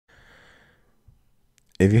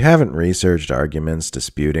If you haven't researched arguments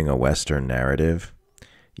disputing a Western narrative,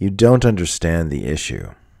 you don't understand the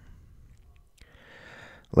issue.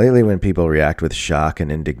 Lately, when people react with shock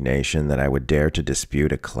and indignation that I would dare to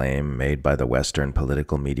dispute a claim made by the Western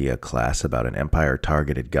political media class about an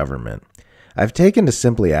empire-targeted government, I've taken to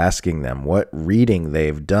simply asking them what reading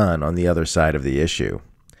they've done on the other side of the issue.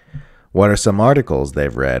 What are some articles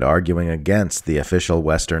they've read arguing against the official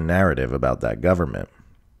Western narrative about that government?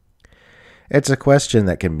 It's a question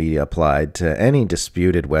that can be applied to any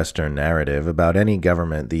disputed Western narrative about any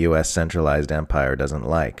government the US-centralized empire doesn't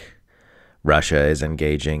like. Russia is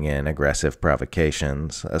engaging in aggressive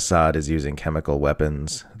provocations, Assad is using chemical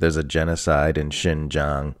weapons, there's a genocide in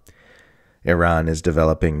Xinjiang, Iran is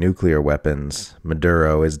developing nuclear weapons,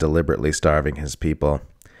 Maduro is deliberately starving his people.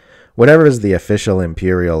 Whatever is the official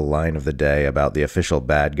imperial line of the day about the official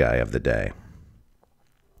bad guy of the day.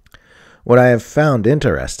 What I have found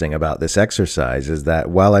interesting about this exercise is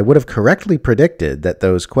that while I would have correctly predicted that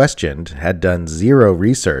those questioned had done zero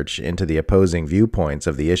research into the opposing viewpoints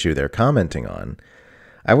of the issue they're commenting on,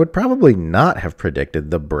 I would probably not have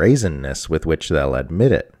predicted the brazenness with which they'll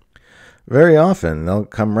admit it. Very often, they'll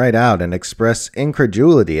come right out and express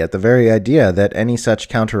incredulity at the very idea that any such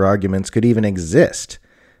counterarguments could even exist,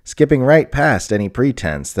 skipping right past any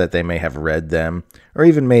pretense that they may have read them or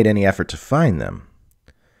even made any effort to find them.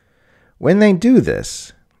 When they do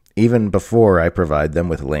this, even before I provide them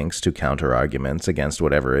with links to counterarguments against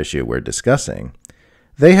whatever issue we're discussing,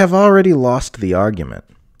 they have already lost the argument.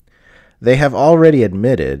 They have already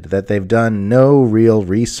admitted that they've done no real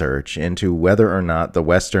research into whether or not the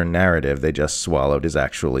Western narrative they just swallowed is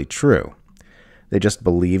actually true. They just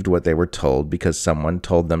believed what they were told because someone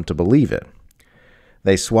told them to believe it.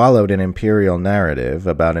 They swallowed an imperial narrative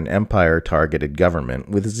about an empire-targeted government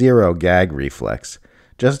with zero gag reflex,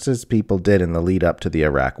 just as people did in the lead-up to the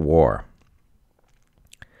Iraq War.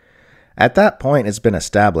 At that point, it's been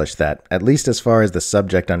established that, at least as far as the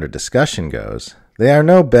subject under discussion goes, they are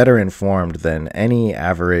no better informed than any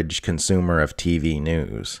average consumer of TV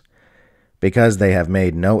news, because they have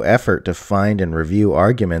made no effort to find and review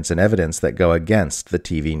arguments and evidence that go against the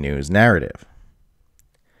TV news narrative.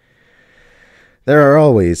 There are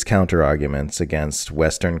always counterarguments against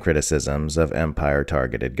Western criticisms of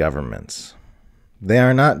empire-targeted governments. They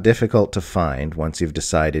are not difficult to find once you've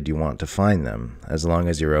decided you want to find them, as long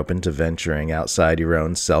as you're open to venturing outside your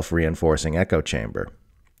own self-reinforcing echo chamber.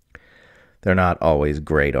 They're not always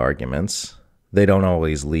great arguments. They don't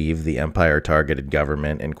always leave the empire-targeted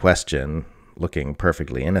government in question looking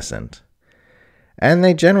perfectly innocent. And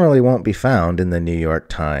they generally won't be found in the New York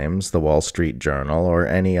Times, the Wall Street Journal, or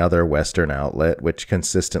any other Western outlet which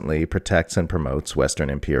consistently protects and promotes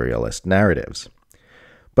Western imperialist narratives.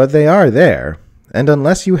 But they are there, and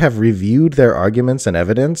unless you have reviewed their arguments and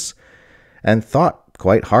evidence, and thought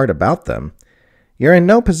quite hard about them, you're in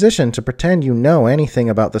no position to pretend you know anything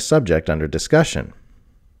about the subject under discussion.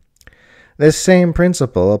 This same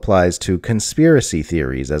principle applies to conspiracy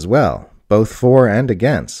theories as well, both for and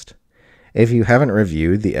against. If you haven't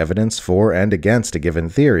reviewed the evidence for and against a given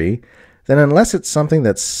theory, then unless it's something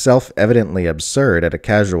that's self-evidently absurd at a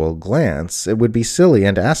casual glance, it would be silly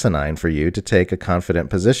and asinine for you to take a confident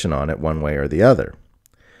position on it one way or the other.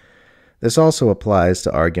 This also applies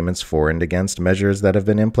to arguments for and against measures that have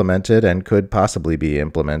been implemented and could possibly be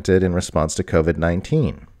implemented in response to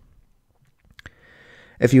COVID-19.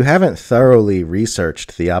 If you haven't thoroughly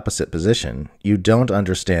researched the opposite position, you don't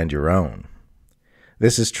understand your own.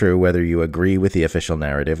 This is true whether you agree with the official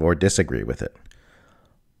narrative or disagree with it.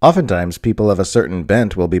 Oftentimes, people of a certain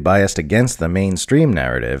bent will be biased against the mainstream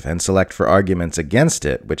narrative and select for arguments against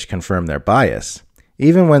it which confirm their bias,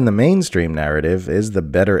 even when the mainstream narrative is the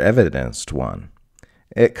better evidenced one.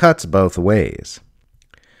 It cuts both ways.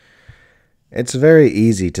 It's very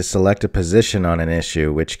easy to select a position on an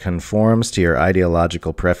issue which conforms to your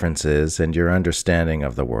ideological preferences and your understanding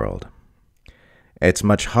of the world. It's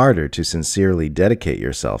much harder to sincerely dedicate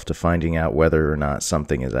yourself to finding out whether or not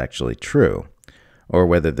something is actually true, or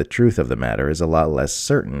whether the truth of the matter is a lot less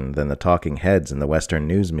certain than the talking heads in the Western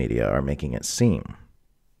news media are making it seem.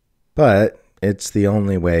 But it's the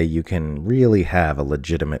only way you can really have a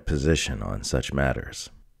legitimate position on such matters.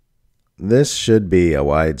 This should be a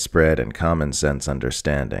widespread and common sense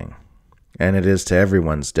understanding, and it is to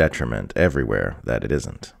everyone's detriment everywhere that it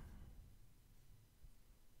isn't.